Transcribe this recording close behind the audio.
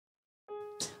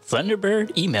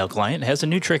Thunderbird email client has a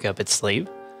new trick up its sleeve.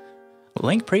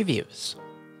 Link previews.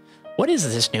 What is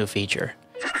this new feature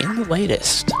in the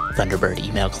latest Thunderbird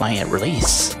email client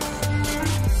release?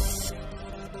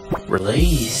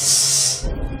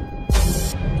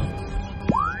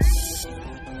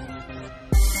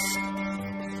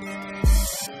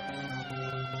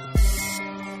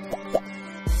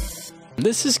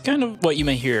 This is kind of what you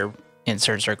may hear in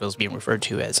certain circles being referred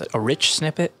to as a rich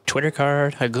snippet, Twitter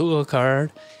card, a Google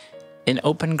card, an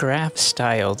open graph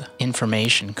styled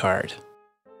information card.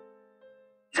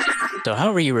 So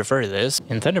however you refer to this,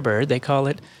 in Thunderbird they call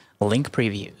it link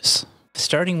previews.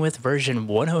 Starting with version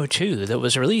 102 that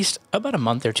was released about a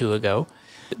month or two ago,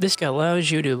 this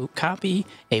allows you to copy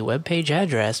a web page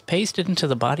address, paste it into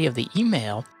the body of the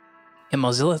email, and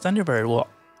Mozilla Thunderbird will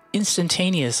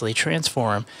instantaneously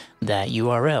transform that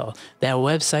URL, that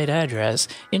website address,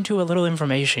 into a little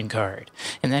information card.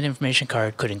 And that information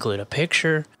card could include a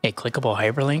picture, a clickable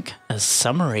hyperlink, a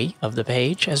summary of the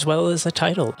page, as well as the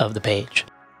title of the page.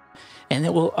 And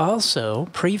it will also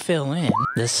pre-fill in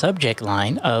the subject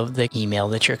line of the email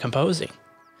that you're composing.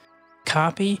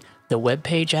 Copy the web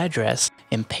page address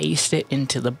and paste it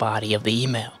into the body of the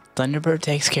email. Thunderbird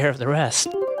takes care of the rest.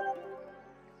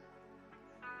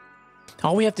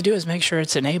 All we have to do is make sure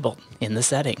it's enabled in the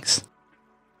settings.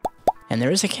 And there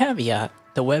is a caveat.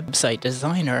 The website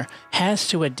designer has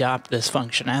to adopt this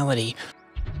functionality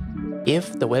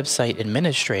if the website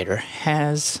administrator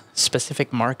has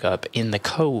specific markup in the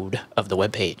code of the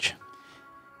web page.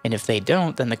 And if they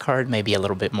don't, then the card may be a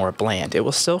little bit more bland. It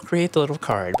will still create the little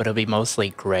card, but it'll be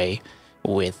mostly gray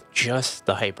with just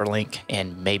the hyperlink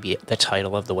and maybe the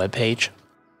title of the web page.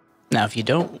 Now, if you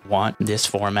don't want this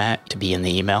format to be in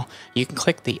the email, you can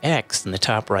click the X in the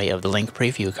top right of the link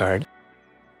preview card,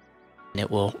 and it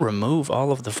will remove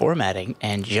all of the formatting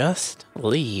and just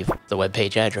leave the web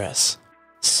page address.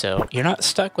 So you're not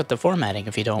stuck with the formatting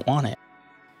if you don't want it.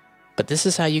 But this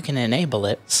is how you can enable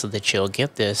it so that you'll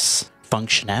get this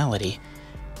functionality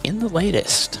in the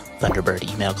latest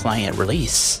Thunderbird email client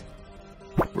release.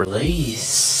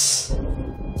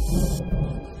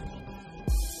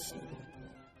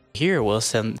 Here we'll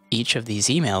send each of these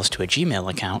emails to a Gmail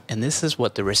account, and this is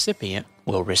what the recipient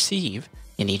will receive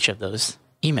in each of those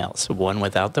emails. One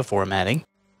without the formatting,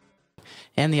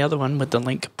 and the other one with the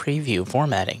link preview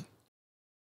formatting.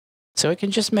 So it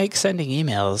can just make sending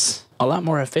emails a lot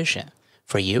more efficient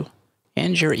for you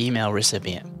and your email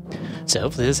recipient. So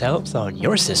hopefully this helps on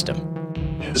your system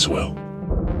as well.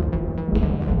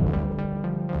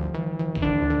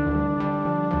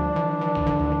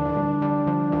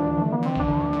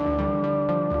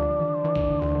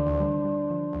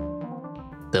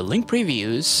 The link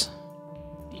previews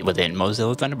within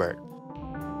Mozilla Thunderbird.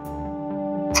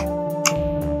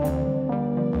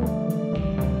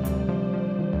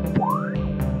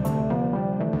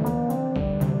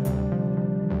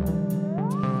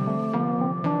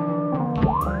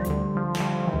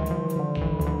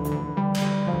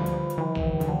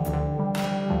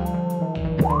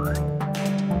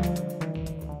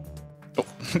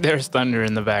 There's thunder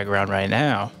in the background right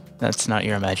now. That's not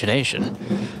your imagination.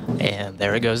 And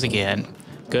there it goes again.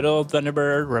 Good old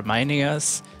Thunderbird reminding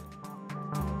us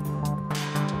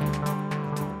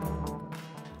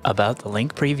about the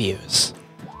link previews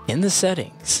in the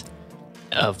settings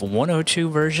of 102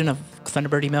 version of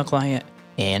Thunderbird email client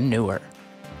and newer.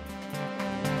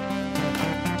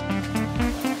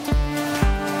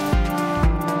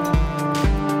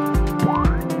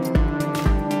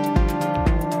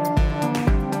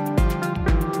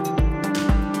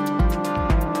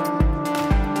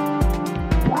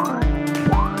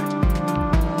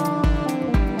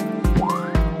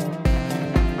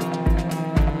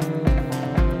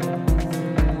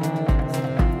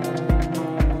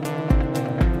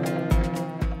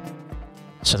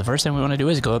 So the first thing we want to do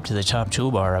is go up to the top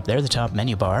toolbar up there, the top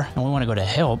menu bar, and we want to go to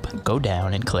Help, go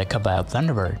down and click About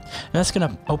Thunderbird. And that's going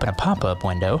to open a pop-up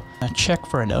window, check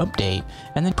for an update,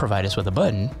 and then provide us with a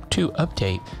button to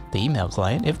update the email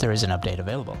client if there is an update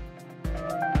available.